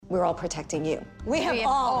we're all protecting you. We have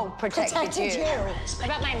all protected you.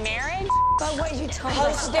 About my marriage? But what you told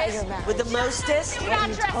us about your marriage. With the mostest? What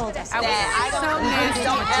you told us. Don't ever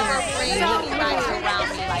bring anybody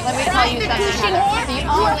around me like Let me tell you something. The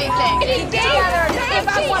only thing. If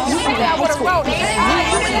I wanted to say that, I would have wrote it.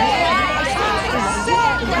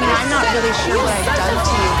 I'm not really sure what I've done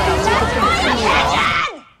to you, but I'm looking for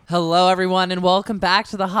you. Hello, everyone, and welcome back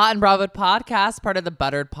to the Hot and Bravo podcast, part of the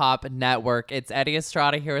Buttered Pop Network. It's Eddie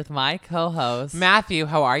Estrada here with my co-host Matthew.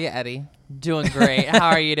 How are you, Eddie? Doing great. How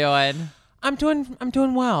are you doing? I'm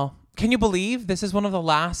doing well. Can you believe this is one of the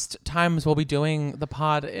last times we'll be doing the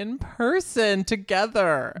pod in person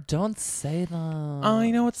together? Don't say that.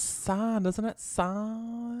 I know, it's sad, isn't it?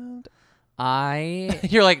 Sad. You're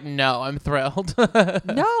You're like, no, I'm thrilled.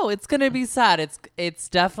 no, it's gonna be sad. It's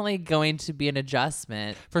definitely going to be an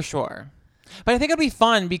adjustment For sure. But I think it'll be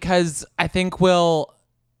fun because I think we'll,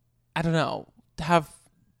 I don't know, have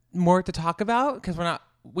more to talk about because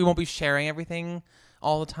we won't be sharing everything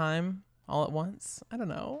all the time, all at once. I don't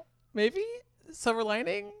know. Maybe silver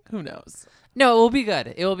lining? Who knows? No, it will be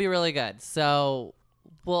good. It will be really good. So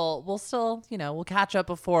we'll still, we'll catch up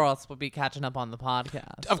before else we'll be catching up on the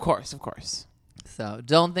podcast. Of course. So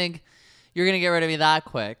don't think you're going to get rid of me that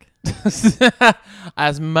quick.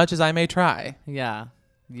 As much as I may try. Yeah.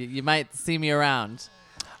 You might see me around.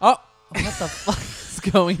 Oh, What the fuck is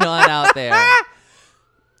going on out there?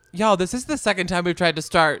 y'all, this is the second time we've tried to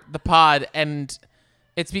start the pod, and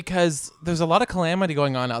it's because there's a lot of calamity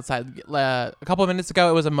going on outside. A couple of minutes ago,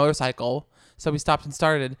 it was a motorcycle, so we stopped and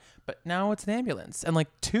started. But now it's an ambulance, and like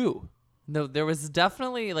two. No, there was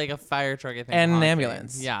definitely like a fire truck, I think. And an honking.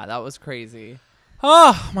 ambulance. Yeah, that was crazy.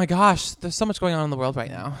 Oh, my gosh. There's so much going on in the world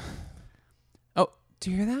right now. Oh,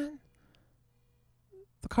 do you hear that?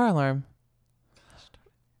 The car alarm.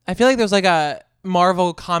 I feel like there's like a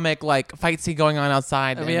Marvel comic like fight scene going on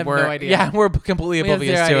outside. And we have we're, no idea. Yeah, we're completely We have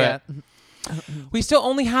oblivious zero to idea. it. We still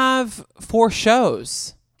only have 4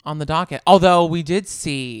 shows on the docket. Although we did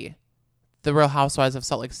see the Real Housewives of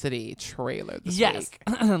Salt Lake City trailer this Yes.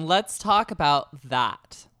 week. Let's talk about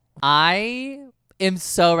that. I am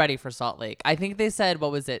so ready for Salt Lake. I think they said,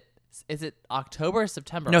 what was it? Is it October or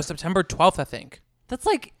September? No, September 12th, I think. That's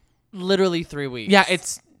like literally 3 weeks. Yeah,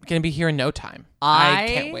 it's going to be here in no time. I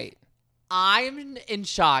can't wait. I'm in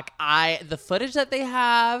shock. The footage that they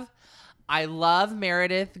have, I love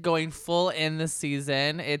Meredith going full in this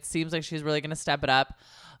season. It seems like she's really going to step it up.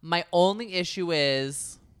 My only issue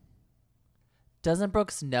is, doesn't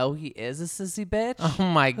Brooks know he is a sissy bitch? Oh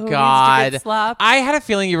my who needs to God. get slapped? I had a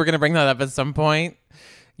feeling you were going to bring that up at some point.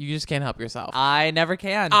 You just can't help yourself. I never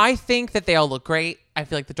can. I think that they all look great. I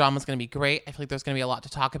feel like the drama's going to be great. I feel like there's going to be a lot to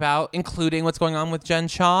talk about, including what's going on with Jen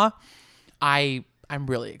Shaw. I'm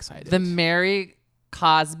really excited. The Mary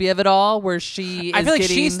Cosby of it all, where she I is feel like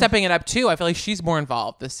getting, she's stepping it up too. I feel like she's more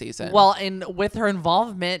involved this season. well, and with her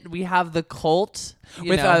involvement, we have the cult.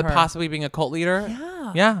 with her. possibly being a cult leader.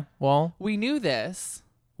 Yeah. Yeah. Well, We knew this.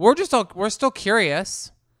 we're still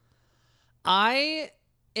curious. I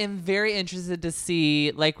am very interested to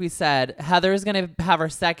see, like we said, Heather's going to have her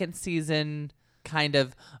second season kind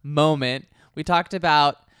of moment. We talked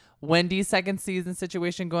about Wendy's second season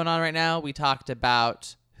situation going on right now. We talked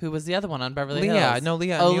about, who was the other one on Beverly Leah. Hills? No,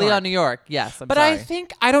 Leah in Oh, New Leah York. in New York. Yes, But sorry. I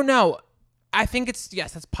think, I don't know. I think it's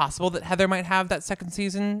possible that Heather might have that second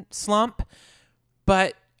season slump.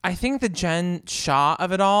 But I think the Jen Shaw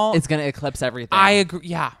of it all, it's going to eclipse everything. I agree.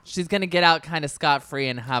 Yeah. She's going to get out kind of scot-free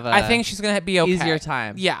and have I think she's going to be okay. easier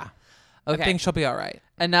time. Yeah. Okay. I think she'll be all right.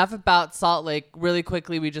 Enough about Salt Lake. Really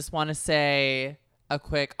quickly, we just want to say a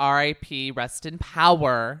quick RIP, rest in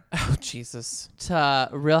power, Oh, Jesus. to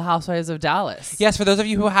Real Housewives of Dallas. Yes, for those of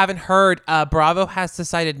you who haven't heard, Bravo has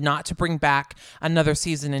decided not to bring back another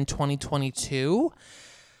season in 2022.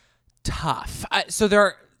 Tough. So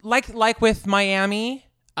they're like with Miami,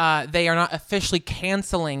 they are not officially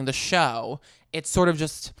canceling the show. It's sort of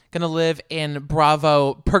just going to live in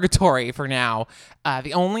Bravo purgatory for now.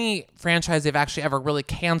 The only franchise they've actually ever really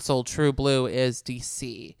canceled, True Blue, is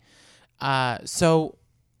DC. So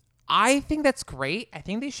I think that's great. I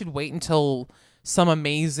think they should wait until some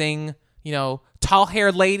amazing,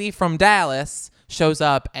 tall-haired lady from Dallas shows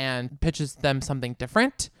up and pitches them something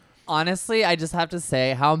different. Honestly, I just have to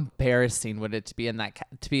say, how embarrassing would it to be in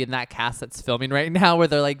that cast that's filming right now, where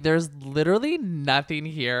they're like, "There's literally nothing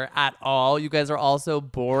here at all. You guys are all so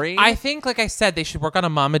boring." I think, like I said, they should work on a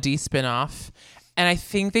Mama D spinoff, and I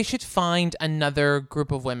think they should find another group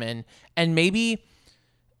of women and maybe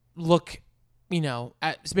look,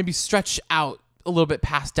 maybe stretch out a little bit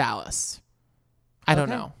past Dallas. I don't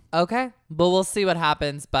know. Okay, but we'll see what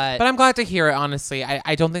happens. But I'm glad to hear it, honestly.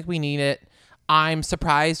 I don't think we need it. I'm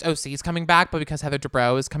surprised OC is coming back, but because Heather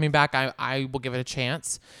Dubrow is coming back, I will give it a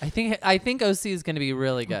chance. I think OC is going to be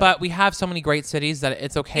really good. But we have so many great cities that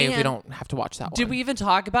it's okay if we And don't have to watch that one. did we even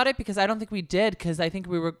talk about it? Because I don't think we did. Because I think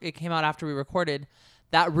it came out after we recorded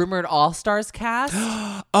that rumored All Stars cast.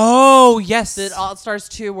 Oh, yes. The All Stars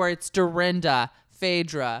 2, where it's Dorinda,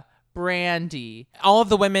 Phaedra, Brandy. All of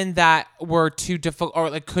the women that were too difficult or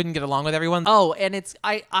like couldn't get along with everyone. Oh, and it's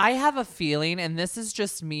I have a feeling, and this is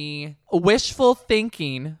just me, wishful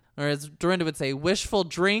thinking, or as Dorinda would say, wishful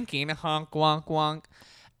drinking, honk, wonk, wonk,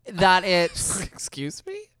 that it's Excuse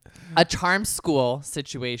me? a charm school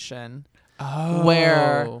situation Oh.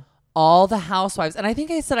 where all the housewives, and I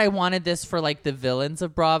think I said I wanted this for like the villains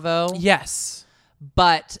of Bravo. Yes.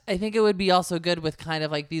 But I think it would be also good with kind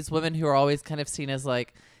of like these women who are always kind of seen as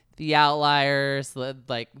like the outliers,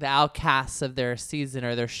 like the outcasts of their season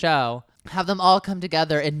or their show. Have them all come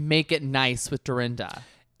together and make it nice with Dorinda.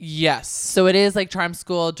 Yes. So it is like Charm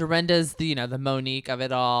School. Dorinda's the Monique of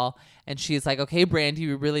it all. And she's like, okay, Brandy,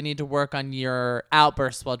 we really need to work on your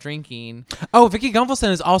outbursts while drinking. Oh, Vicky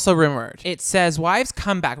Gunvalson is also rumored. It says Wives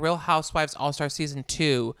Comeback, Real Housewives All-Star Season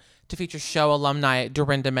 2 to feature show alumni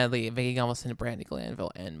Dorinda Medley, Vicky Gunvalson, Brandy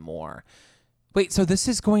Glanville, and more. Wait, so this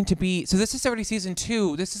is already Season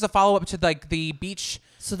 2. This is a follow-up to like the beach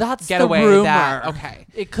So that's getaway. the rumor. Okay.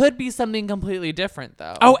 It could be something completely different,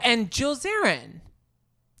 though. Oh, and Jill Zarin.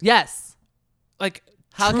 yes. Like,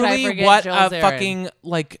 How could I truly, forget what Jill a Zarin? fucking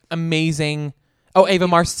like amazing. Oh, Ava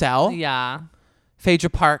Marcel, Yeah. Phaedra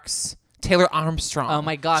Parks, Taylor Armstrong. Oh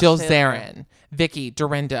my gosh, Jill Taylor. Zarin, Vicky,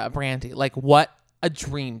 Dorinda, Brandy. Like, what a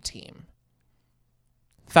dream team.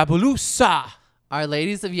 Fabulosa. Our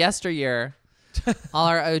ladies of yesteryear. All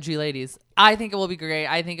our OG ladies. I think it will be great.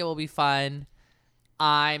 I think it will be fun.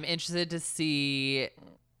 I'm interested to see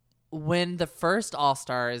when the first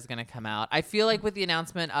All-Star is going to come out. I feel like with the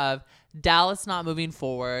announcement of Dallas not moving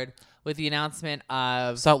forward, with the announcement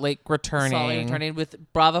of Salt Lake returning. with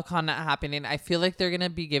BravoCon not happening, I feel like they're going to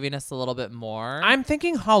be giving us a little bit more. I'm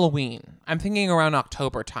thinking Halloween. I'm thinking around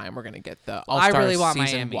October time we're going to get the All-Star I really want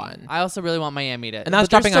Season Miami. 1. I also really want Miami to. And that's but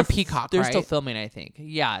they're dropping on still- Peacock, They're right? still filming, I think.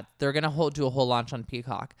 Yeah, they're going to do a whole launch on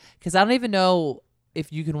Peacock. Because I don't even know if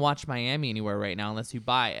you can watch Miami anywhere right now unless you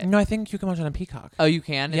buy it. No, I think you can watch it on Peacock. Oh, you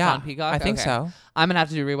can? It's Yeah, on Peacock? I think Okay. so. I'm going to have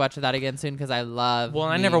to do a rewatch of that again soon because I love Well,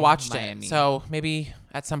 I me never watched Miami. it. So maybe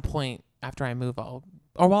at some point after I move, or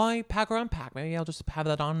while I pack or unpack, maybe I'll just have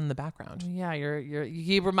that on in the background. Yeah, you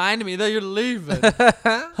keep reminding me that you're leaving.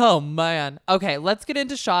 Oh, man. Okay, let's get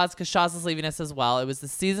into Shaw's because Shaw's is leaving us as well. It was the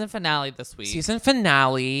season finale this week. Season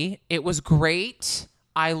finale. It was great.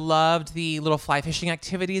 I loved the little fly fishing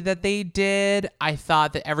activity that they did. I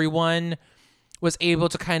thought that everyone was able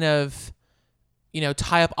to kind of,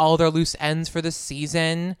 tie up all their loose ends for the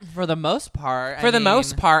season. For the most part. For the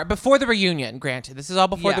most part, before the reunion, granted. This is all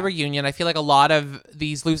before the Yeah. reunion. I feel like a lot of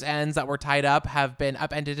these loose ends that were tied up have been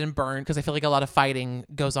upended and burned because I feel like a lot of fighting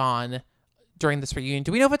goes on during this reunion.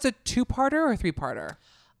 Do we know if it's a 2-parter or a 3-parter?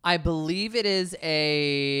 I believe it is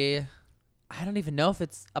a... I don't even know if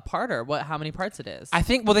it's a parter. How many parts it is? I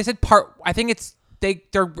think, they said part. I think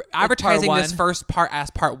they're advertising this one. first part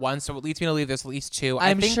as part 1, so it leads me to believe there's at least 2.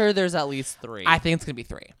 I'm sure there's at least 3. I think it's going to be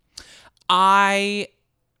 3. I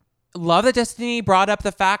love that Destiny brought up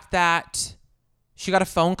the fact that she got a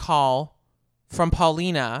phone call from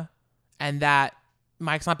Paulina and that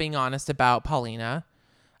Mike's not being honest about Paulina.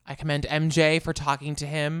 I commend MJ for talking to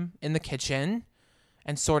him in the kitchen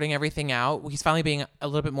and sorting everything out. He's finally being a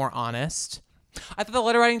little bit more honest. I thought the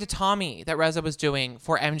letter writing to Tommy that Reza was doing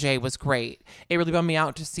for MJ was great. It really bummed me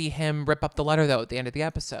out to see him rip up the letter, though, at the end of the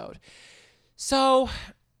episode. So,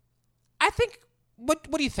 I think, what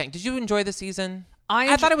do you think? Did you enjoy the season?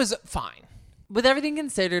 I thought it was fine. With everything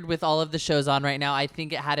considered, with all of the shows on right now, I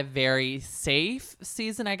think it had a very safe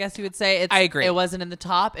season, I guess you would say. I agree. It wasn't in the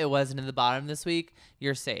top. It wasn't in the bottom this week.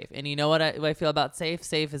 You're safe. And you know what I feel about safe?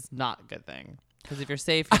 Safe is not a good thing. Because if you're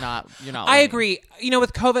safe, you're not I winning. agree.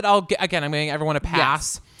 With COVID, I'm giving everyone a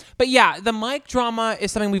pass. Yes. But yeah, the Mike drama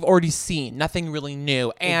is something we've already seen. Nothing really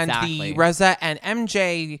new. And Exactly. the Reza and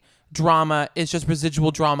MJ drama is just residual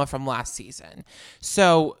drama from last season.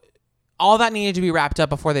 So all that needed to be wrapped up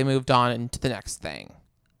before they moved on into the next thing.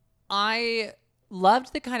 I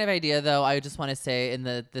loved the kind of idea, though, I just want to say in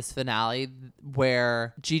this finale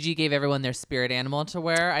where Gigi gave everyone their spirit animal to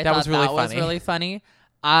wear. I thought was really funny.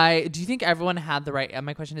 Do you think everyone had the right?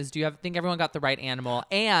 My question is, do you think everyone got the right animal?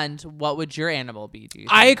 And what would your animal be? Do you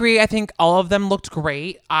think? I agree. I think all of them looked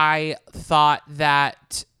great. I thought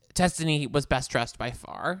that Destiny was best dressed by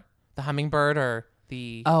far. The hummingbird or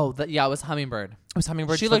the... Yeah, it was hummingbird. It was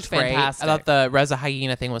hummingbird. She looked great. fantastic. I thought the Reza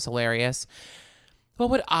hyena thing was hilarious. What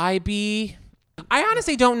would I be? I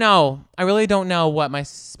honestly don't know. I really don't know what my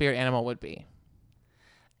spirit animal would be.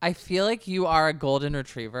 I feel like you are a golden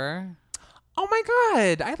retriever. Oh my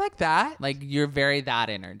God. I like that. Like you're very that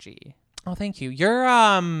energy. Oh, thank you. You're,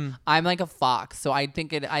 I'm like a fox, so I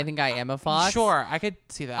think I am a fox. Sure. I could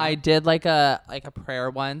see that. I did like a prayer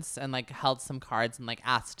once and like held some cards and like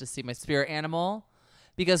asked to see my spirit animal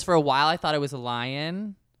because for a while I thought I was a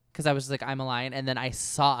lion because I was like, I'm a lion. And then I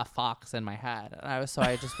saw a fox in my head. And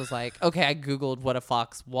I just was like, okay, I Googled what a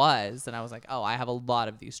fox was. And I was like, oh, I have a lot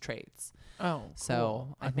of these traits. Oh, So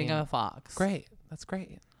cool. I think mean, I'm a fox. Great. That's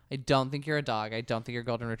great. I don't think you're a dog. I don't think you're a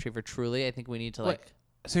golden retriever. Truly, I think we need to like. What?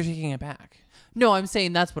 So you're taking it back. No, I'm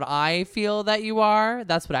saying that's what I feel that you are.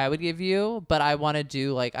 That's what I would give you. But I want to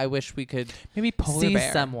do like I wish we could Maybe polar see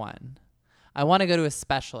bear. someone. I want to go to a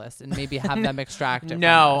specialist and maybe have them extract it.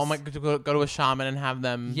 No, from I'm us. like go to a shaman and have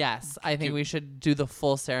them. Yes, I think we should do the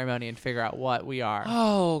full ceremony and figure out what we are.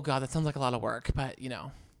 Oh God, that sounds like a lot of work, but you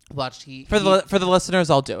know, Watch for the listeners,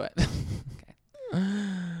 I'll do it.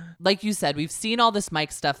 like you said, we've seen all this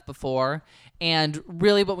Mike stuff before, and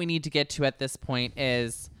really what we need to get to at this point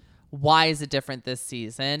is why is it different this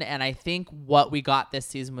season? And I think what we got this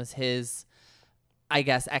season was his, I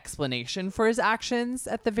guess, explanation for his actions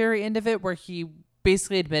at the very end of it, where he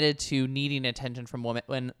basically admitted to needing attention from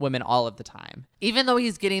women all of the time. Even though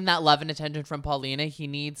he's getting that love and attention from Paulina, he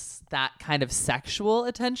needs that kind of sexual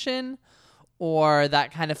attention or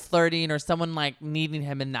that kind of flirting or someone like needing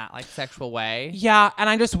him in that like sexual way. Yeah, and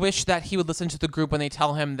I just wish that he would listen to the group when they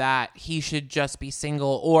tell him that he should just be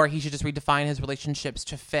single or he should just redefine his relationships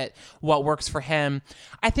to fit what works for him.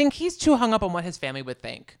 I think he's too hung up on what his family would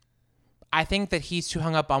think. I think that he's too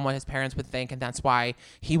hung up on what his parents would think, and that's why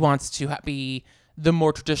he wants to be the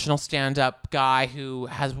more traditional stand-up guy who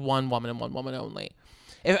has one woman and one woman only.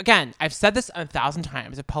 Again, I've said this 1,000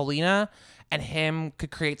 times. If Paulina and him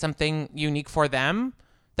could create something unique for them,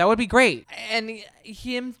 that would be great. And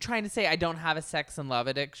him trying to say, I don't have a sex and love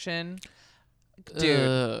addiction.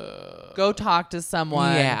 Dude, go talk to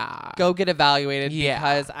someone. Yeah. Go get evaluated. Yeah.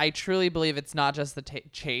 Because I truly believe it's not just the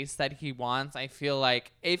chase that he wants. I feel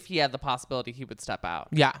like if he had the possibility, he would step out.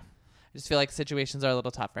 Yeah. I just feel like situations are a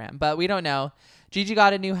little tough for him. But we don't know. Gigi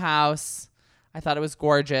got a new house. I thought it was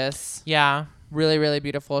gorgeous. Yeah. Really, really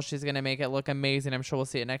beautiful. She's going to make it look amazing. I'm sure we'll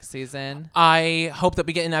see it next season. I hope that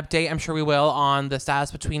we get an update. I'm sure we will on the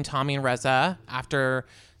status between Tommy and Reza after,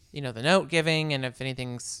 the note giving and if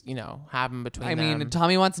anything's, happened between them. I mean,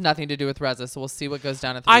 Tommy wants nothing to do with Reza, so we'll see what goes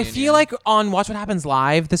down at the I reunion. feel like on Watch What Happens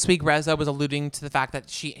Live this week, Reza was alluding to the fact that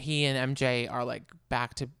he and MJ are like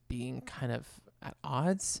back to being kind of at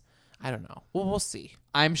odds. I don't know. Well, we'll see.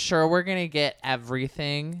 I'm sure we're going to get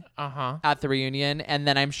everything at the reunion, and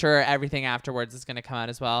then I'm sure everything afterwards is going to come out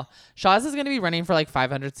as well. Shaw's is going to be running for like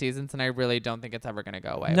 500 seasons, and I really don't think it's ever going to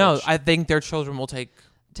go away. No, I think their children will take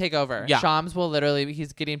over. Yeah. Shams will literally,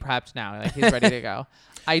 he's getting prepped now. Like he's ready to go.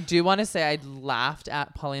 I do want to say I laughed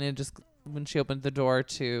at Paulina just when she opened the door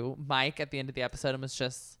to Mike at the end of the episode and was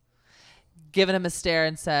just giving him a stare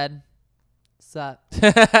and said, "Sup?"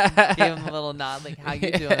 Gave him a little nod, like, "How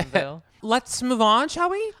you doing, Boo?" Let's move on,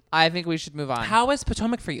 shall we? I think we should move on. How was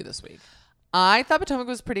Potomac for you this week? I thought Potomac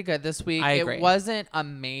was pretty good this week. I agree. It wasn't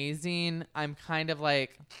amazing. I'm kind of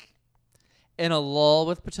like in a lull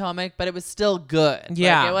with Potomac, but it was still good.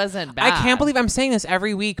 Yeah. Like, it wasn't bad. I can't believe I'm saying this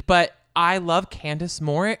every week, but I love Candace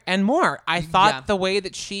more and more. I thought the way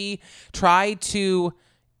that she tried to,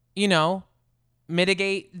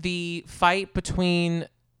 mitigate the fight between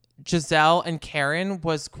Giselle and Karen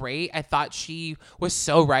was great. I thought she was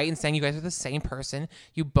so right in saying you guys are the same person.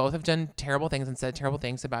 You both have done terrible things and said terrible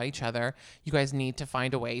things about each other. You guys need to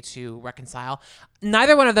find a way to reconcile.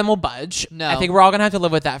 Neither one of them will budge. No. I think we're all going to have to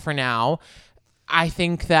live with that for now. I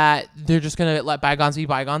think that they're just going to let bygones be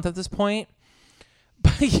bygones at this point.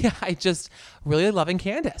 But yeah, I just really loving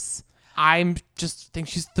Candace. I'm just think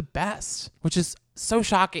she's the best, which is so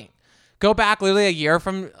shocking. Go back literally a year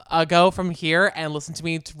from here and listen to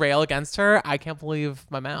me rail against her. I can't believe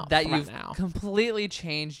my mouth that right you've now. completely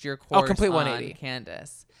changed your course. Complete on 180.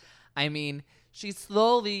 Candace. I mean, she's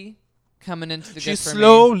slowly coming into the She's good for me.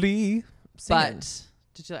 slowly singing.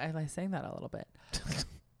 But I like saying that a little bit.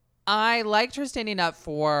 I liked her standing up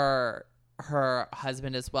for her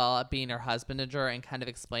husband as well, being her husbandager and kind of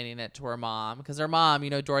explaining it to her mom. Because her mom,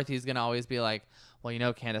 Dorothy's going to always be like,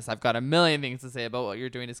 well, Candace, I've got a million things to say about what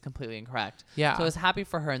you're doing is completely incorrect. Yeah. So I was happy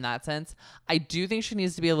for her in that sense. I do think she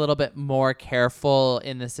needs to be a little bit more careful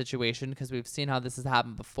in this situation because we've seen how this has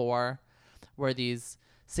happened before where these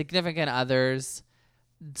significant others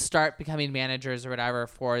start becoming managers or whatever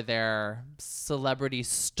for their celebrity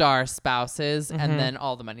star spouses, and then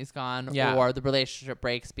all the money's gone, or the relationship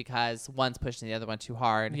breaks because one's pushing the other one too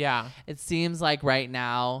hard. Yeah. It seems like right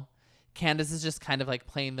now Candace is just kind of like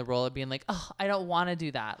playing the role of being like, oh, I don't want to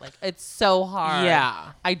do that. Like, it's so hard.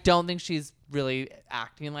 Yeah. I don't think she's really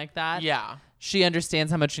acting like that. Yeah. She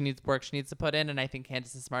understands how much she needs to put in, and I think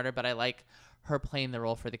Candace is smarter, but I like her playing the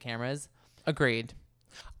role for the cameras. Agreed.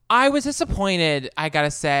 I was disappointed, I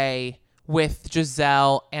gotta say, with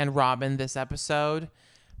Giselle and Robin this episode.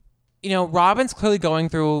 You know, Robin's clearly going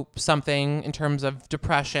through something in terms of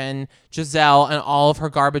depression. Giselle and all of her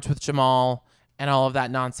garbage with Jamal and all of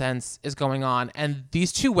that nonsense is going on. And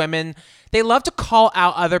these two women, they love to call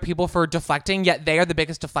out other people for deflecting, yet they are the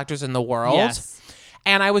biggest deflectors in the world. Yes.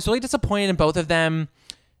 And I was really disappointed in both of them.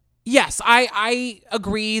 Yes, I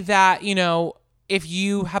agree that, you know, if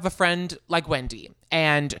you have a friend like Wendy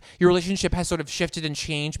and your relationship has sort of shifted and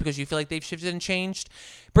changed because you feel like they've shifted and changed,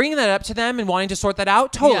 bringing that up to them and wanting to sort that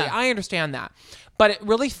out, totally, I understand that. But it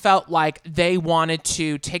really felt like they wanted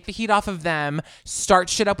to take the heat off of them, start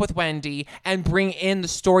shit up with Wendy, and bring in the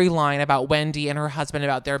storyline about Wendy and her husband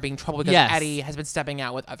about there being trouble because Eddie has been stepping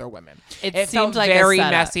out with other women. It felt seemed like very a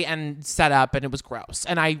setup. messy and set up, and it was gross.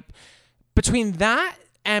 And between that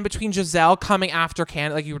and between Giselle coming after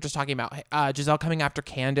Candace, like you were just talking about, Giselle coming after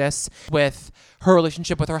Candace with her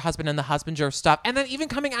relationship with her husband and the husbander stuff, and then even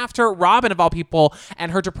coming after Robin of all people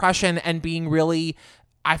and her depression and being really,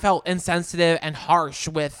 I felt insensitive and harsh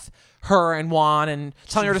with her and Juan and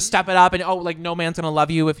telling her to step it up and, oh, like, no man's gonna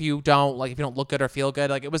love you if you don't look good or feel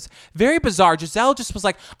good. Like, it was very bizarre. Giselle just was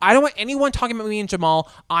like, I don't want anyone talking about me and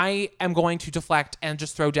Jamal. I am going to deflect and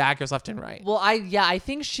just throw daggers left and right. Well, I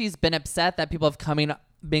think she's been upset that people have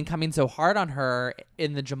been coming so hard on her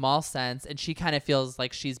in the Jamal sense, and she kind of feels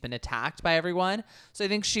like she's been attacked by everyone. So I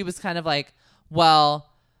think she was kind of like, well,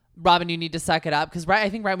 Robin, you need to suck it up, because I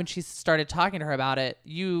think right when she started talking to her about it,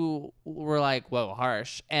 you were like, whoa,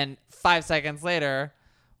 harsh. And 5 seconds later,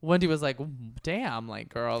 Wendy was like, damn, like,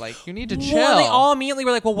 girl, like, you need to chill. Well, they all immediately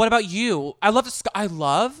were like, well, what about you? I love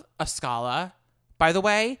Ascala. By the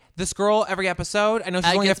way, this girl, every episode, I know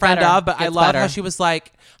she's only a friend of, but I love how she was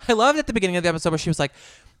like, I loved at the beginning of the episode where she was like,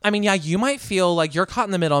 I mean, yeah, you might feel like you're caught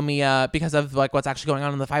in the middle, Mia, because of like what's actually going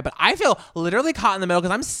on in the fight, but I feel literally caught in the middle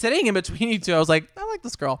because I'm sitting in between you two. I was like, I like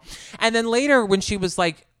this girl. And then later when she was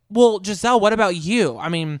like, well, Giselle, what about you? I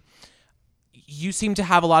mean, you seem to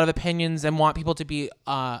have a lot of opinions and want people to be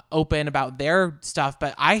open about their stuff,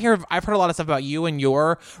 but I've heard a lot of stuff about you and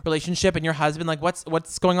your relationship and your husband. Like,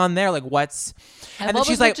 what's going on there? Like, what's... And then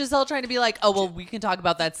she's like, Giselle trying to be like, oh, well, we can talk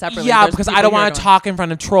about that separately. Yeah, There's because people I don't want here to talk in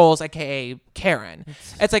front of trolls, aka Karen.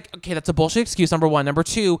 It's like, okay, that's a bullshit excuse, number one. Number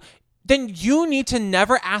two, then you need to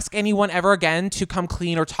never ask anyone ever again to come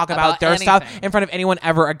clean or talk about their stuff in front of anyone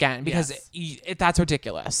ever again, because that's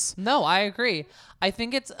ridiculous. No, I agree. I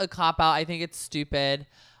think it's a cop-out. I think it's stupid.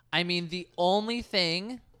 I mean, the only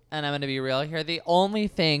thing, and I'm going to be real here, the only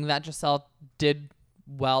thing that Giselle did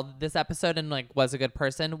well this episode and like was a good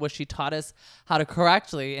person was she taught us how to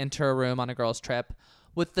correctly enter a room on a girl's trip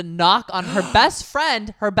with the knock on her best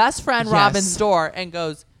friend Robin's door, and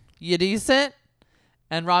goes, you decent?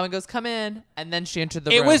 And Robin goes, come in. And then she entered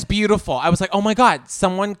the room. It was beautiful. I was like, oh my God,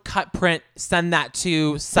 someone cut print, send that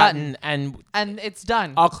to Sutton. And it's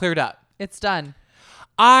done. All cleared up. It's done.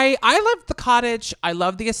 I loved the cottage. I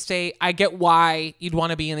love the estate. I get why you'd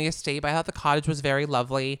want to be in the estate, but I thought the cottage was very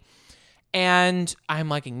lovely. And I'm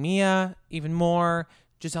liking Mia even more.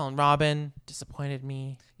 Giselle and Robin disappointed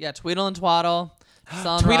me. Yeah, Tweedle and Twaddle.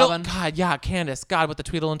 Tweedle, Robin. God, yeah, Candace. God, with the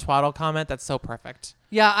Tweedle and Twaddle comment, that's so perfect.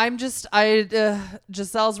 Yeah,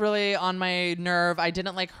 Giselle's really on my nerve. I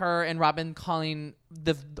didn't like her and Robin calling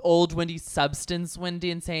the old Wendy substance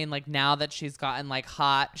Wendy and saying like now that she's gotten like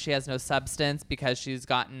hot, she has no substance because she's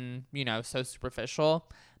gotten, so superficial.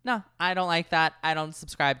 No, I don't like that. I don't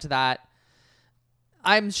subscribe to that.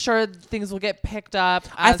 I'm sure things will get picked up.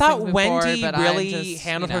 I thought Wendy really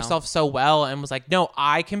handled herself so well and was like, no,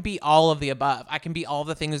 I can be all of the above. I can be all of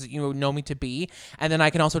the things that you know me to be. And then I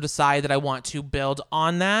can also decide that I want to build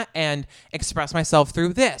on that and express myself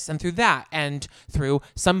through this and through that and through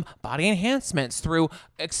some body enhancements, through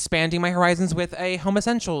expanding my horizons with a Home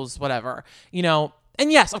Essentials, whatever,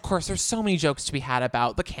 And yes, of course, there's so many jokes to be had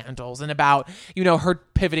about the candles and about, her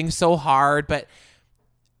pivoting so hard, but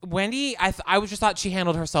Wendy, I just thought she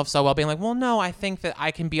handled herself so well, being like, well, no, I think that I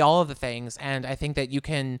can be all of the things, and I think that you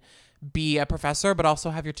can be a professor, but also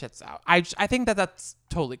have your tits out. I think that that's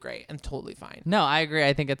totally great and totally fine. No, I agree.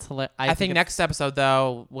 I think it's hilarious. I think next episode,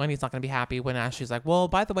 though, Wendy's not going to be happy when Ashley's like, well,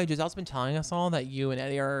 by the way, Giselle's been telling us all that you and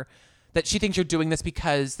Eddie are that she thinks you're doing this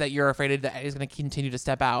because that you're afraid that he's going to continue to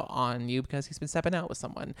step out on you because he's been stepping out with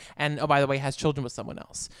someone. And, oh, by the way, has children with someone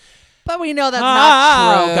else. But we know that's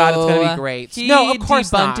not true. Oh, God, it's going to be great. No, of course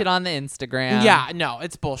debunked not. it on the Instagram. Yeah, no,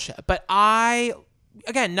 it's bullshit. But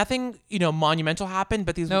again, nothing, monumental happened,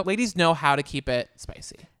 but these ladies know how to keep it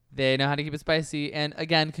spicy. They know how to keep it spicy. And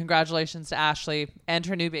again, congratulations to Ashley and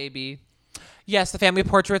her new baby. Yes, the family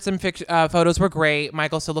portraits and photos were great.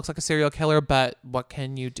 Michael still looks like a serial killer, but what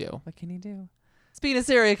can you do? What can you do? Speaking of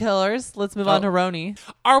serial killers, let's move on to Roni.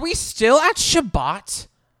 Are we still at Shabbat?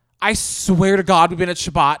 I swear to God, we've been at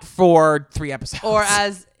Shabbat for 3 episodes. Or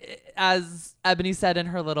as Ebony said in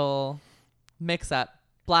her little mix-up,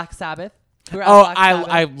 Black Sabbath.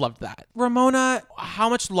 I loved that. Ramona, how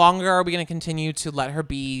much longer are we going to continue to let her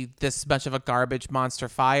be this much of a garbage monster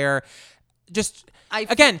fire? Take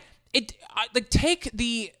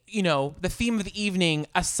the theme of the evening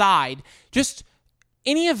aside. Just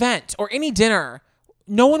any event or any dinner,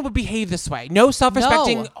 no one would behave this way. No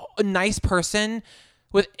self-respecting, nice person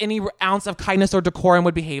with any ounce of kindness or decorum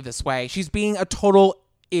would behave this way. She's being a total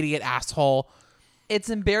idiot asshole. It's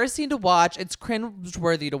embarrassing to watch. It's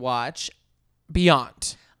cringeworthy to watch.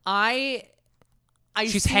 Beyond.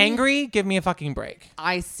 She's hangry. Give me a fucking break.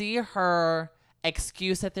 I see her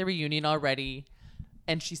excuse at the reunion already.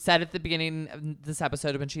 And she said at the beginning of this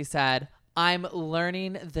episode when she said, I'm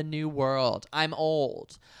learning the new world. I'm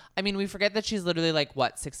old. I mean, we forget that she's literally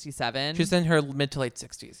 67? She's in her mid to late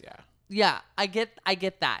 60s, yeah. Yeah, I get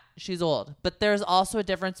that. She's old. But there's also a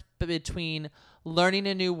difference between learning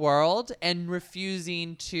a new world and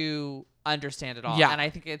refusing to understand it all. Yeah. And I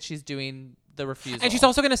think she's doing the refusal. And she's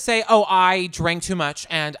also going to say, oh, I drank too much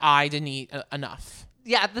and I didn't eat enough.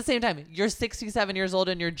 Yeah, at the same time, you're 67 years old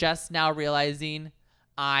and you're just now realizing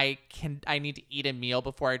I need to eat a meal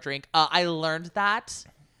before I drink. I learned that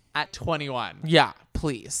at 21. Yeah,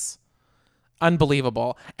 please.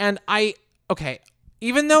 Unbelievable. And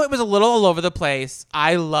even though it was a little all over the place,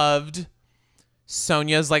 I loved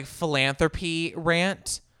Sonja's philanthropy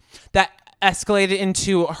rant that escalated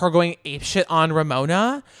into her going apeshit on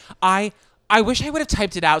Ramona. I wish I would have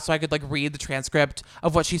typed it out so I could read the transcript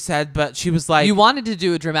of what she said, but she was like, you wanted to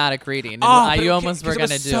do a dramatic reading. And you almost were going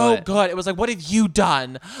to do it. It was so good. It was like, what have you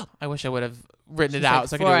done? I wish I would have written it out.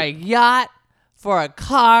 So for a yacht, for a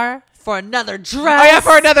car, for another dress. Oh yeah,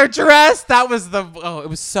 for another dress. That was it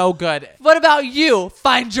was so good. What about you?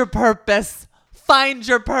 Find your purpose. Find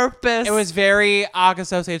your purpose. It was very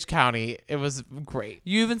August Osage County. It was great.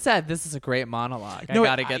 You even said this is a great monologue. I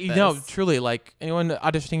gotta get this. No, truly, anyone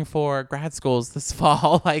auditioning for grad schools this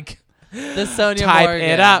fall, the Sonja type Morgan.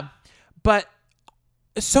 it up. But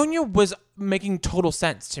Sonja was making total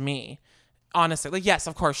sense to me, honestly. Yes,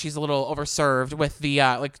 of course, she's a little overserved with the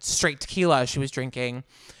straight tequila she was drinking,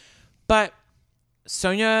 but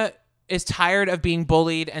Sonja is tired of being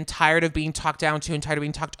bullied and tired of being talked down to and tired of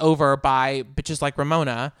being talked over by bitches like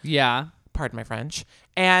Ramona. Yeah. Pardon my French.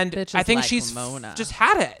 And bitches I think like she's Ramona. just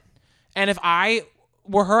had it. And if I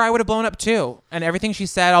were her, I would have blown up too. And everything she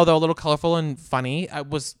said, although a little colorful and funny,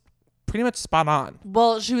 was pretty much spot on.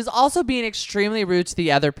 Well, she was also being extremely rude to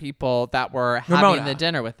the other people that were having the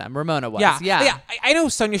dinner with them. Ramona was. Yeah. I know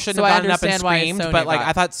Sonja shouldn't have gotten up and screamed, but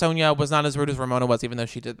I thought Sonja was not as rude as Ramona was, even though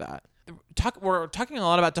she did that. We're talking a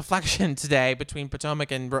lot about deflection today between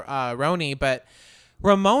Potomac and Roni, but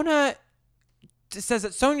Ramona says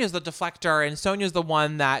that Sonja's the deflector and Sonja's the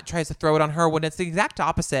one that tries to throw it on her when it's the exact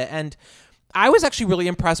opposite. And I was actually really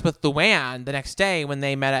impressed with Luann the next day when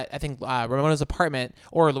they met at, I think, Ramona's apartment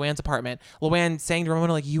or Luann's apartment. Luann saying to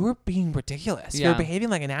Ramona, you were being ridiculous. Yeah. You're behaving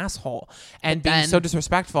like an asshole and being so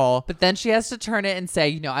disrespectful. But then she has to turn it and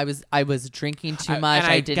say, I was drinking too much.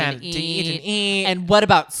 I didn't eat. And what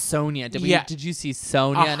about Sonja? Did you see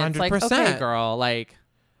Sonja? 100%. And it's like, okay, girl,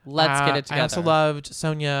 let's get it together. I also loved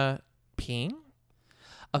Sonja peeing.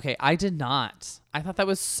 Okay, I did not. I thought that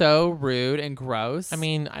was so rude and gross. I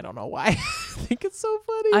mean, I don't know why. I think it's so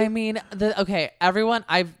funny. I mean, everyone,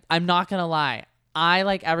 I'm not going to lie. I,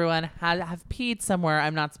 like everyone, have peed somewhere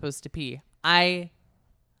I'm not supposed to pee. I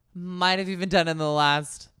might have even done it in the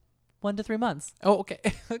last 1 to 3 months. Oh, okay.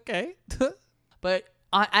 Okay. But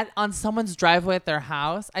on someone's driveway at their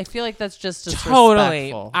house, I feel like that's just totally,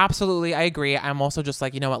 disrespectful. absolutely. I agree. I'm also just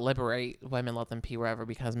like, you know what? Liberate women, let them pee wherever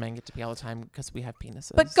because men get to pee all the time because we have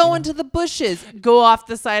penises. But go into the bushes, go off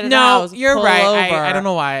the side of the house. No, you're pull right. over. I don't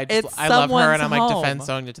know why. I love her and I'm like home. defend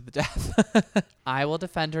Sonja to the death. I will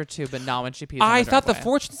defend her too, but not when she pees. I thought the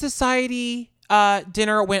Fortune Society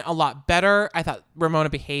dinner went a lot better. I thought Ramona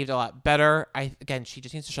behaved a lot better. Again, she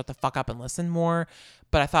just needs to shut the fuck up and listen more.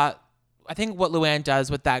 But I think what Luann does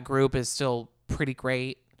with that group is still pretty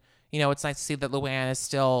great. You know, it's nice to see that Luann is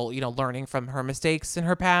still, you know, learning from her mistakes in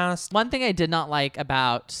her past. One thing I did not like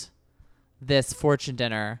about this fortune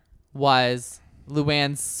dinner was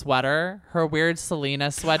Luann's sweater, her weird Selena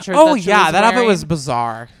sweatshirt. Oh, that she yeah. was That outfit wearing. was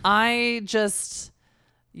bizarre. I just,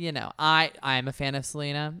 you know, I'm a fan of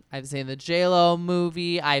Selena. I've seen the J-Lo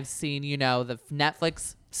movie. I've seen, you know, the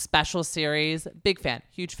Netflix special series. Big fan.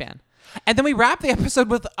 Huge fan. And then we wrap the episode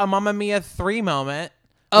with a Mamma Mia 3 moment.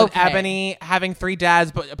 With Okay. Ebony having 3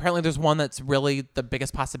 dads, but apparently there's one that's really the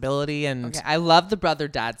biggest possibility. And Okay, I love the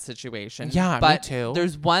brother-dad situation. Yeah, me but too.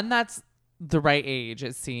 There's one that's the right age,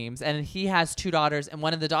 it seems, and he has 2 daughters, and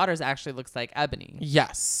one of the daughters actually looks like Ebony.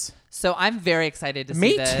 yes. So I'm very excited to see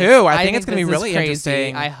Me this. too. I think it's gonna be this is really crazy.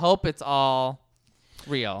 interesting. I hope it's all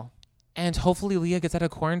real. And hopefully Leah gets out of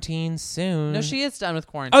quarantine soon. No, she is done with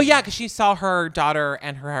quarantine. Oh, yeah, because she saw her daughter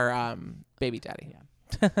and her baby daddy.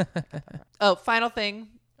 Oh, final thing.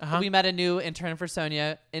 Uh-huh. We met a new intern for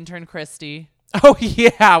Sonia, intern Christy, Oh,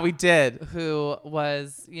 yeah, we did. who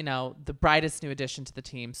was, you know, the brightest new addition to the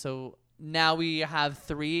team. So now we have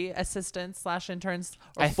 3 assistants / interns,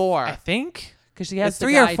 or 4. I think. Because she has It's the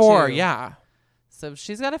 3 or guy 4, too. yeah. So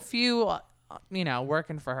she's got a few, you know,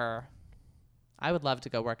 working for her. I would love to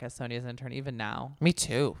go work as Sonia's intern even now Me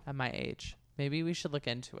too. at my age. Maybe we should look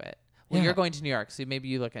into it. Well, Yeah. you're going to New York, so maybe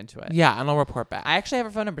you look into it. Yeah, and I'll report back. I actually have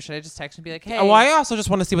her phone number. Should I just text and be like, hey, Well, I also just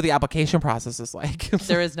want to see what the application process is like.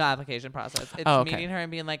 there is no application process. It's Oh, okay. meeting her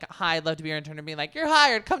and being like, hi, I'd love to be your intern, and being like, you're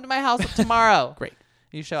hired. Come to my house tomorrow. Great.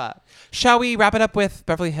 You show up. Shall we wrap it up with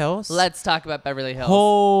Beverly Hills? Let's talk about Beverly Hills.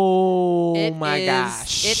 Oh It my is-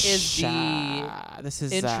 gosh. it is the this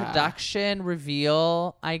is Introduction,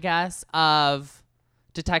 reveal, I guess, of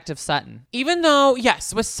Detective Sutton. even though,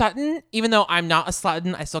 yes, with Sutton, even though I'm not a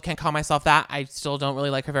Sutton, I still can't call myself that. I still don't really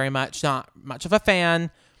like her very much. Not much of a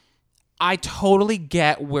fan. I totally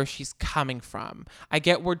get where she's coming from. I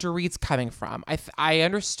get where Dorit's coming from. I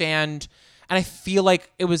understand, and I feel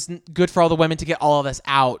like it was good for all the women to get all of this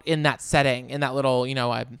out in that setting, in that little, you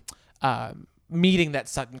know, meeting that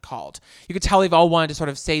Sutton called. You could tell they've all wanted to sort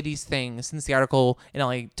of say these things since the article in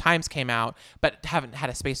LA Times came out, but haven't had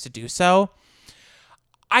a space to do so.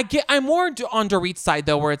 I'm more on Dorit's side,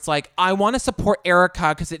 though, where it's like, I want to support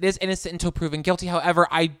Erica because it is innocent until proven guilty. However,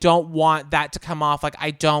 I don't want that to come off like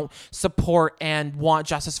I don't support and want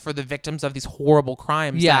justice for the victims of these horrible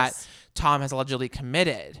crimes Yes. that Tom has allegedly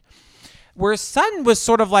committed. Whereas Sutton was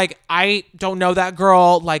sort of like, I don't know that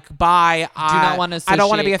girl. Like, bye. not want to I don't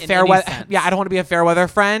want to be a associate in fair any weather. sense. Yeah, I don't want to be a fair weather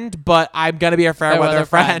friend, but I'm gonna be a fair weather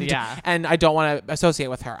friend. yeah. And I don't want to associate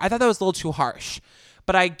with her. I thought that was a little too harsh.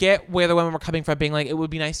 But I get where the women were coming from, being like, it would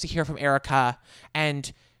be nice to hear from Erica,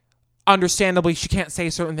 and understandably, she can't say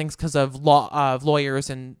certain things because of lawyers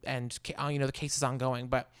and you know, the case is ongoing.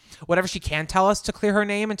 But whatever she can tell us to clear her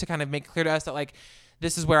name and to kind of make clear to us that, like,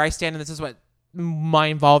 this is where I stand and this is what my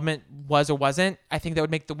involvement was or wasn't, I think that would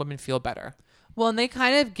make the women feel better. Well, and they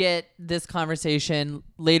kind of get this conversation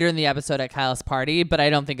later in the episode at Kyle's party, but I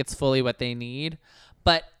don't think it's fully what they need.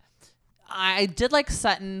 But I did like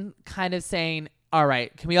Sutton kind of saying, all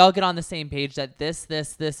right, can we all get on the same page that this,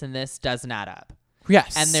 and this doesn't add up?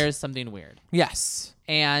 Yes. And there's something weird. Yes.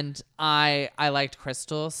 And I liked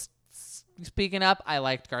Crystal speaking up. I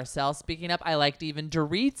liked Garcelle speaking up. I liked even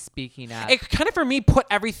Dorit speaking up. It kind of, for me, put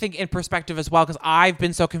everything in perspective as well, because I've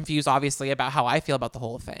been so confused, obviously, about how I feel about the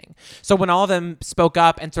whole thing. So when all of them spoke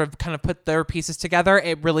up and sort of kind of put their pieces together,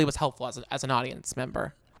 it really was helpful as an audience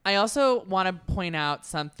member. I also want to point out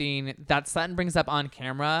something that Sutton brings up on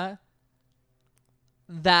camera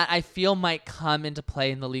that I feel might come into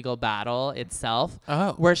play in the legal battle itself.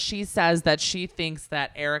 Oh. Where she says that she thinks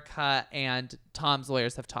that Erica and Tom's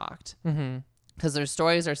lawyers have talked. Because their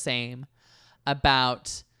stories are same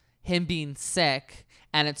about him being sick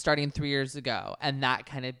and it starting 3 years ago, and that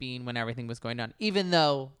kind of being when everything was going on, even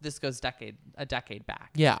though this goes a decade back.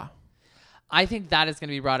 Yeah. I think that is going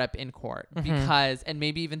to be brought up in court because, and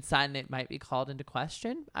maybe even Sutton, it might be called into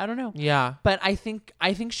question. I don't know. Yeah. But I think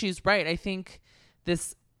she's right. I think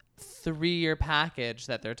this 3-year package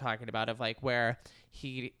that they're talking about of like where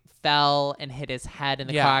he fell and hit his head in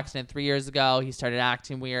the car accident 3 years ago, he started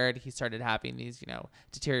acting weird. He started having these, you know,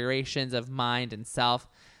 deteriorations of mind and self.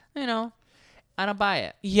 You know, I don't buy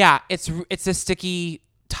it. Yeah, it's a sticky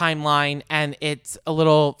timeline and it's a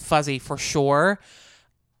little fuzzy for sure.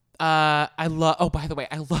 I love. Oh, by the way,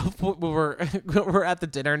 I love when we're at the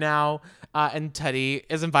dinner now, and Teddy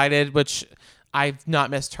is invited, which I've not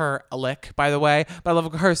missed her a lick, by the way. But I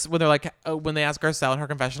love her when they're like, when they ask Garcelle in her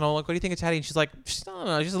confessional, like, what do you think of Teddy? And she's like, I don't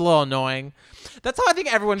know, she's a little annoying. That's how I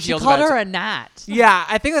think everyone She feels called about her it. a gnat. Yeah,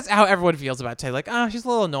 I think that's how everyone feels about Teddy. Like, she's a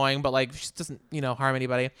little annoying, but like, she doesn't, harm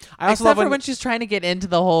anybody. I also Except love for when she's trying to get into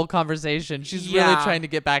the whole conversation. She's really Yeah. trying to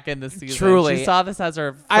get back in this season. Truly. She saw this as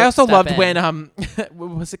her I also footstep loved in.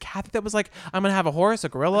 when was it Kathy that was like, I'm gonna have a horse, a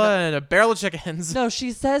gorilla, and a barrel of chickens. No,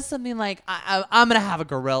 she says something like, I'm going to have a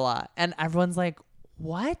gorilla. And everyone's like,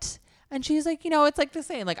 what? And she's like, it's like the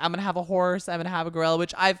same. Like, I'm going to have a horse. I'm going to have a gorilla,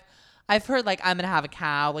 which I've heard, like, I'm going to have a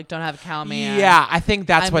cow. Like, don't have a cow, man. Yeah, I think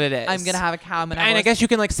that's what it is. I'm going to have a cow. I'm gonna have And a I guess you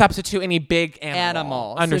can like substitute any big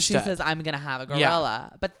animal. So Understood. she says, I'm going to have a Yeah.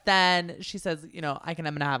 gorilla. But then she says, I'm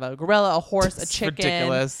going to have a gorilla, a horse, a It's chicken.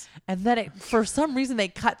 ridiculous. And then for some reason, they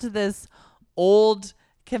cut to this old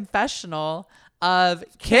confessional of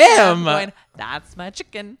Kim. going, that's my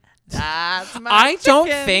chicken. That's my I don't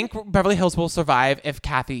chicken." think Beverly Hills will survive if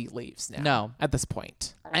Kathy leaves now. No. At this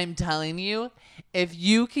point. I'm telling you, if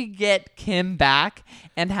you could get Kim back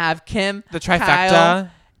and have Kim, The trifecta. Kyle,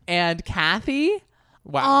 and Kathy,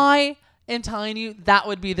 Wow. I am telling you, that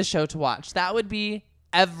would be the show to watch. That would be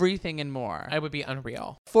everything and more. It would be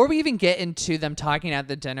unreal. Before we even get into them talking at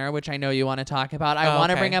the dinner, which I know you want to talk about, I want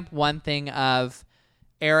to okay. bring up one thing of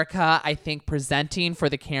Erica, I think, presenting for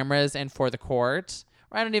the cameras and for the court.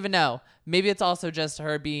 Or I don't even know. Maybe it's also just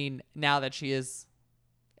her being, now that she is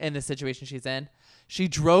in the situation she's in, she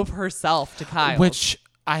drove herself to Kyle. Which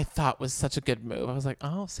I thought was such a good move. I was like,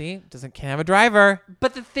 oh, see, can't have a driver.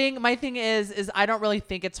 But my thing is I don't really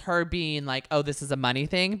think it's her being like, oh, this is a money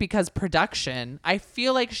thing, because production, I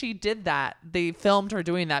feel like she did that. They filmed her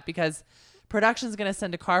doing that because production's going to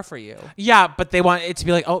send a car for you. Yeah, but they want it to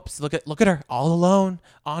be like, oh, look at her all alone,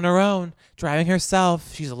 on her own, driving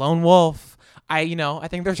herself. She's a lone wolf. I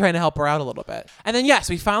think they're trying to help her out a little bit. And then, yes,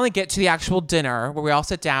 we finally get to the actual dinner where we all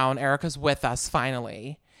sit down. Erica's with us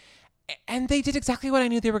finally. And they did exactly what I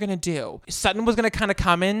knew they were going to do. Sutton was going to kind of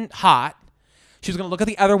come in hot. She was going to look at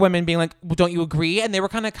the other women being like, well, don't you agree? And they were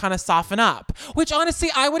going to kind of soften up, which honestly,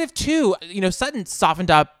 I would have too. Sutton softened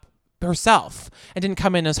up herself and didn't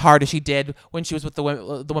come in as hard as she did when she was with the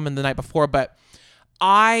women the night before. But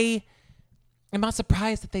I'm not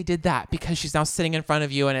surprised that they did that because she's now sitting in front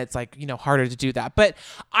of you and it's like, harder to do that. But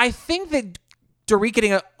I think that Dorit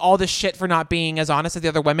getting all this shit for not being as honest as the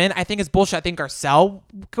other women, I think is bullshit. I think Garcelle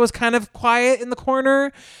was kind of quiet in the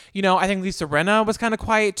corner. I think Lisa Rinna was kind of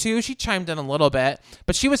quiet too. She chimed in a little bit,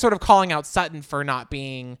 but she was sort of calling out Sutton for not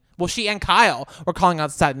being, well, she and Kyle were calling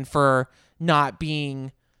out Sutton for not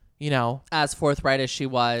being, As forthright as she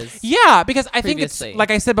was. Yeah, because I think it's, previously. like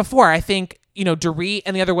I said before, I think, Dorit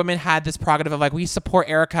and the other women had this prerogative of like, we support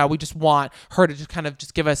Erica. We just want her to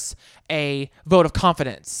just give us a vote of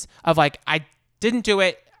confidence of like, I didn't do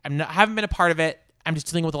it. Haven't been a part of it. I'm just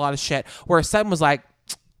dealing with a lot of shit. Where Sutton was like,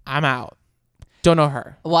 I'm out. Don't know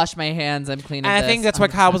her. Wash my hands. I'm clean. And I think that's why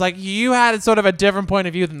Kyle was like, you had sort of a different point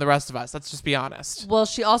of view than the rest of us. Let's just be honest. Well,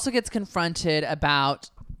 she also gets confronted about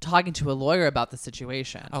talking to a lawyer about the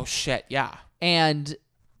situation. Oh, shit. Yeah. And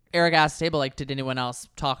Eric asked Stable, like, did anyone else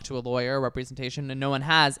talk to a lawyer or representation? And no one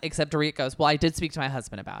has, except Dorit goes, well, I did speak to my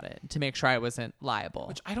husband about it to make sure I wasn't liable.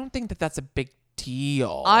 Which I don't think that that's a big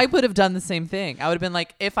deal. I would have done the same thing. I would have been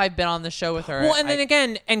like, if I'd been on the show with her. Well, and then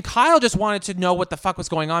again, and Kyle just wanted to know what the fuck was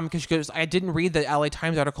going on because she goes, I didn't read the LA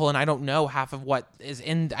Times article and I don't know half of what is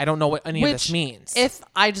in, I don't know what any of this means. If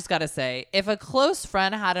I just got to say, if a close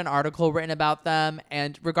friend had an article written about them,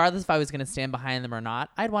 and regardless if I was going to stand behind them or not,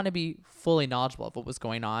 I'd want to be fully knowledgeable of what was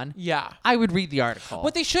going on. Yeah. I would read the article.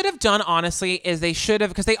 What they should have done, honestly, is they should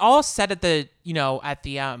have, because they all said at the, at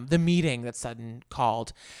the meeting that Sutton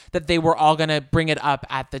called, that they were all going to bring it up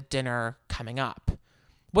at the dinner coming up.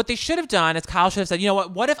 What they should have done is Kyle should have said,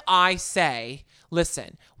 what if I say,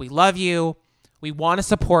 listen, we love you. We want to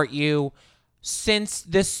support you. Since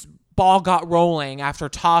this ball got rolling after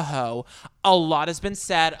Tahoe, a lot has been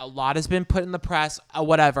said. A lot has been put in the press,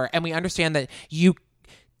 whatever. And we understand that you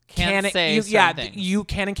Can't say certain things. You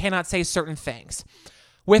can and cannot say certain things.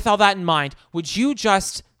 With all that in mind, would you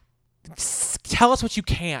just tell us what you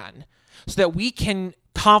can so that we can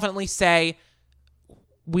confidently say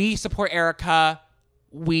we support Erica,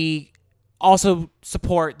 we also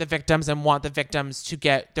support the victims and want the victims to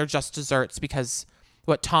get their just desserts because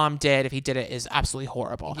what Tom did, if he did it, is absolutely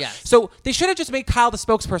horrible. Yes. So they should have just made Kyle the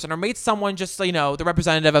spokesperson or made someone just, the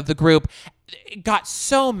representative of the group. It got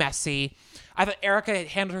so messy. I thought Erica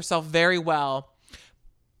handled herself very well.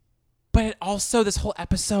 But also this whole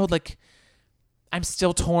episode, like, I'm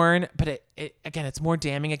still torn, but it again, it's more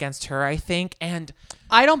damning against her, I think. And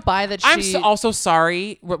I don't buy that she... I'm also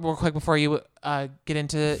sorry, real quick before you get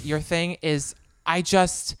into your thing, is I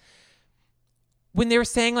just, when they were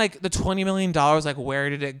saying like the $20 million, like where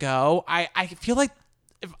did it go? I feel like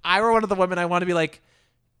if I were one of the women, I want to be like,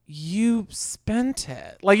 you spent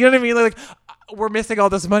it. Like, you know what I mean? Like, we're missing all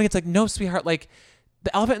this money. It's like, no, sweetheart. Like,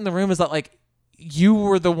 the elephant in the room is that like you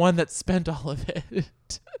were the one that spent all of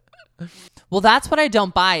it. Well, that's what I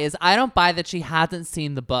don't buy is I don't buy that she hasn't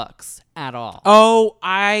seen the books at all. Oh,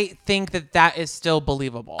 I think that is still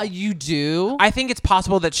believable. You do? I think it's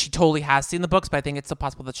possible that she totally has seen the books, but I think it's still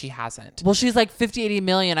possible that she hasn't. Well, she's like 50, 80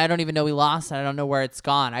 million. I don't even know we lost it. I don't know where it's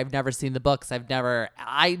gone. I've never seen the books.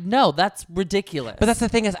 I know that's ridiculous. But that's the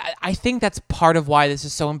thing is, I think that's part of why this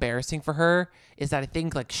is so embarrassing for her is that I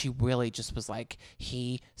think like she really just was like,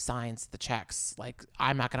 he signs the checks. Like,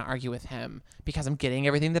 I'm not going to argue with him because I'm getting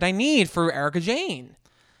everything that I need for Erika Jane.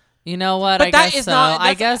 You know what? But I guess so.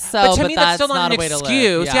 I guess so. But to me, that's still not a an way to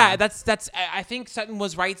excuse. live. Yeah, that's. I think Sutton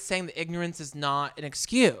was right saying that ignorance is not an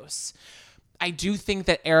excuse. I do think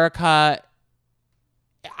that Erika.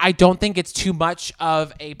 I don't think it's too much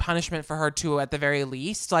of a punishment for her to, at the very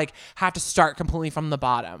least, like have to start completely from the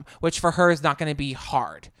bottom, which for her is not going to be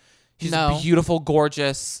hard. She's a beautiful,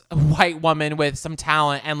 gorgeous white woman with some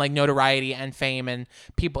talent and like notoriety and fame and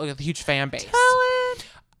people, a huge fan base. Talent.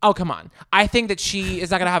 Oh, come on. I think that she is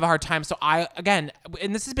not going to have a hard time. So again,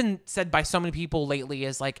 and this has been said by so many people lately,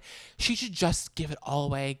 is like, she should just give it all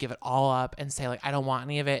away, give it all up and say like, I don't want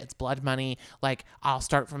any of it. It's blood money. Like, I'll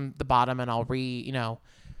start from the bottom and I'll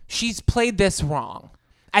she's played this wrong.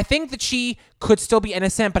 I think that she could still be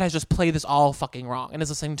innocent, but has just played this all fucking wrong and is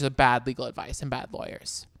listening to bad legal advice and bad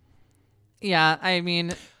lawyers. Yeah. I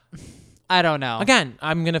mean, I don't know. Again,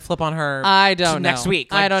 I'm going to flip on her I don't know. next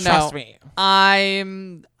week. Like, I don't trust know. me.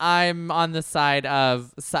 I'm on the side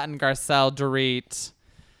of Sutton, Garcelle, Dorit,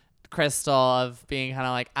 Crystal of being kind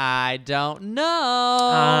of like, I don't know.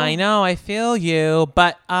 I know, I feel you,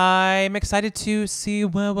 but I'm excited to see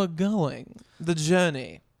where we're going. The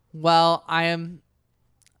journey. Well, I am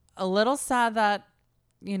a little sad that,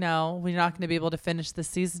 we're not going to be able to finish the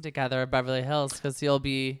season together at Beverly Hills because you'll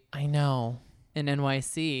be I know. in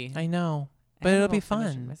NYC. I know. But it'll be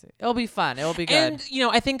fun. It'll be fun. It'll be good. And,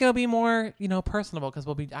 I think it'll be more, personable because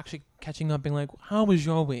we'll be actually catching up being like, how was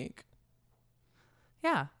your week?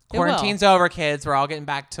 Yeah. Quarantine's over, kids. We're all getting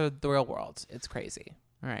back to the real world. It's crazy.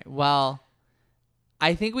 All right. Well,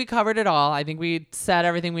 I think we covered it all. I think we said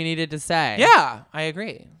everything we needed to say. Yeah, I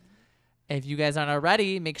agree. If you guys aren't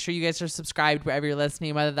already, make sure you guys are subscribed wherever you're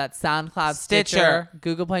listening, whether that's SoundCloud, Stitcher, Stitcher,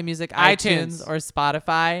 Google Play Music, iTunes, or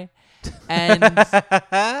Spotify. And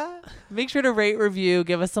make sure to rate, review,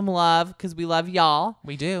 give us some love because we love y'all.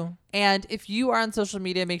 We do. And if you are on social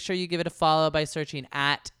media, make sure you give it a follow by searching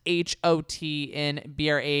at HOTNBRAVOD.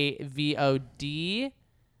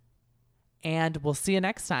 And we'll see you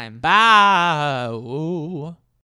next time. Bye. Ooh.